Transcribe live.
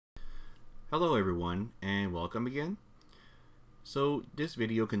Hello everyone and welcome again. So this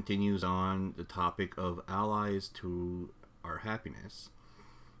video continues on the topic of allies to our happiness,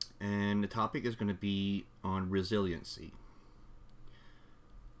 and the topic is going to be on resiliency.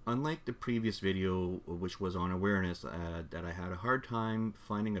 Unlike the previous video, which was on awareness, that I had a hard time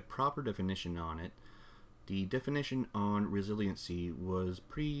finding a proper definition on it, the definition on resiliency was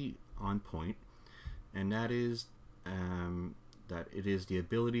pretty on point, and that is that it is the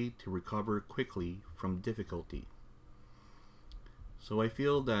ability to recover quickly from difficulty. So I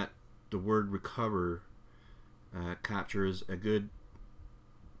feel that the word recover captures a good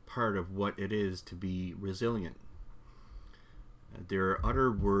part of what it is to be resilient. There are other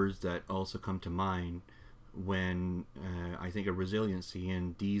words that also come to mind when I think of resiliency,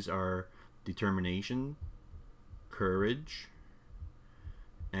 and these are determination, courage,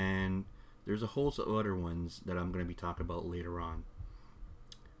 and there's a host of other ones that I'm going to be talking about later on.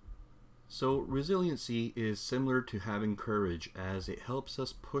 So resiliency is similar to having courage, as it helps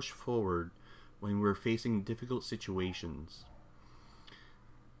us push forward when we're facing difficult situations.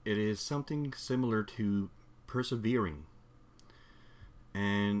 It is something similar to persevering.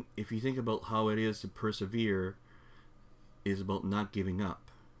 And if you think about how it is to persevere, is about not giving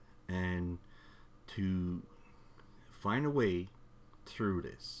up and to find a way through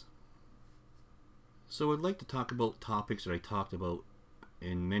this. So I'd like to talk about topics that I talked about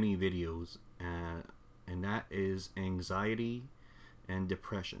in many videos, and that is anxiety and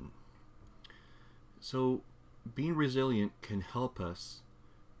depression. So being resilient can help us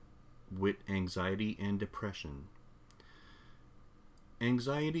with anxiety and depression.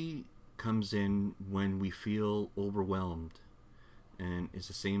 Anxiety comes in when we feel overwhelmed, and it's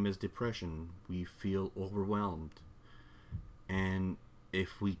the same as depression. We feel overwhelmed, and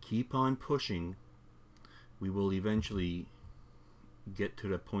if we keep on pushing, we will eventually get to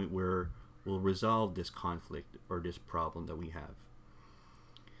the point where we'll resolve this conflict or this problem that we have.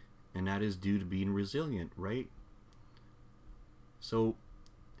 And that is due to being resilient, right? So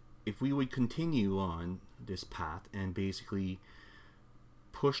if we would continue on this path and basically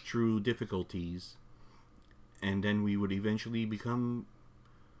push through difficulties, and then we would eventually become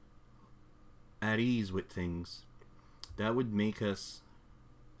at ease with things, that would make us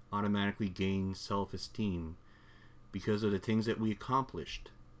automatically gain self-esteem because of the things that we accomplished.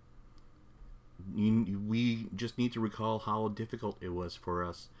 We just need to recall how difficult it was for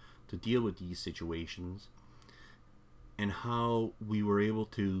us to deal with these situations, and how we were able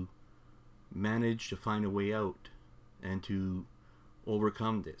to manage to find a way out and to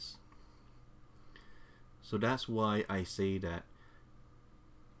overcome this. So that's why I say that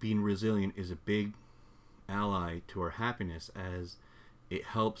being resilient is a big ally to our happiness, as it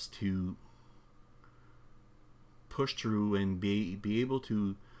helps to push through and be able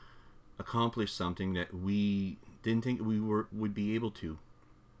to accomplish something that we didn't think we would be able to.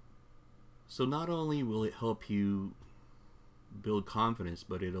 So not only will it help you build confidence,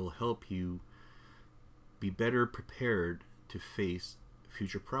 but it'll help you be better prepared to face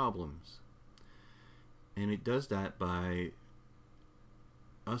future problems. And it does that by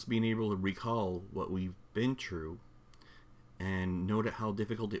us being able to recall what we've been through and know that how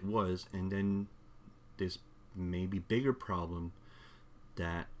difficult it was, and then this maybe bigger problem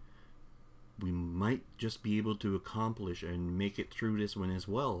that we might just be able to accomplish and make it through this one as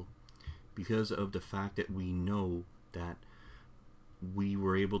well, because of the fact that we know that we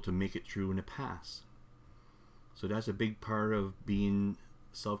were able to make it through in the past. So that's a big part of being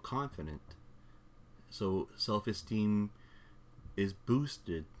self-confident. So self-esteem is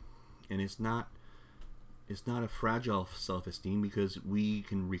boosted, and it's not a fragile self-esteem, because we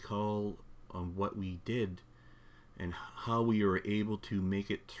can recall on what we did and how we were able to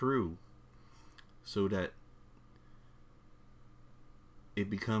make it through, so that it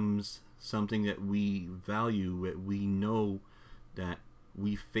becomes something that we value, that we know that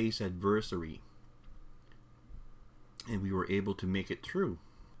we face adversity and we were able to make it through.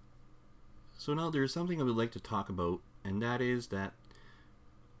 So now there's something I would like to talk about, and that is that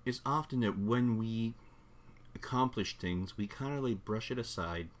it's often that when we accomplish things, we kind of like brush it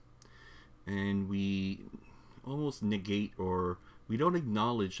aside, and we almost negate, or we don't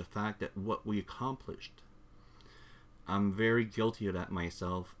acknowledge the fact that what we accomplished. I'm very guilty of that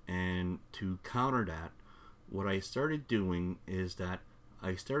myself, and to counter that, what I started doing is that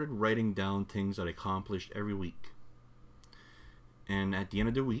I started writing down things that I accomplished every week. And at the end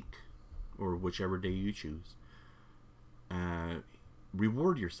of the week, or whichever day you choose,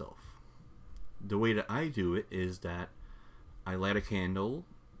 reward yourself. The way that I do it is that I light a candle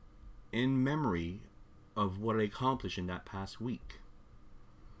in memory of what I accomplished in that past week.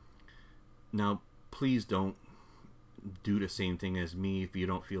 Now, please don't do the same thing as me if you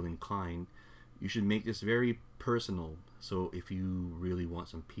don't feel inclined. You should make this very personal. So if you really want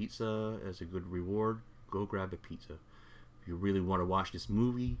some pizza as a good reward, go grab a pizza. If you really want to watch this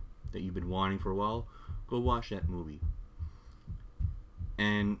movie that you've been wanting for a while, go watch that movie.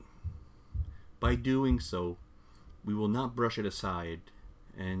 And by doing so, we will not brush it aside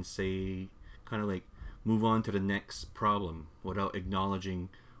and say, kind of like, move on to the next problem without acknowledging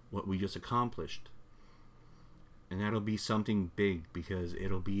what we just accomplished. And that'll be something big, because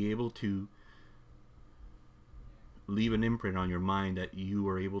it'll be able to leave an imprint on your mind that you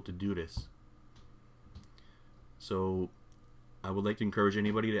were able to do this. So I would like to encourage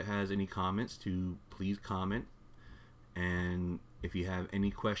anybody that has any comments to please comment. And if you have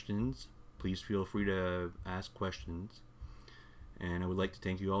any questions, please feel free to ask questions. And I would like to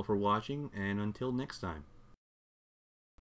thank you all for watching, and until next time.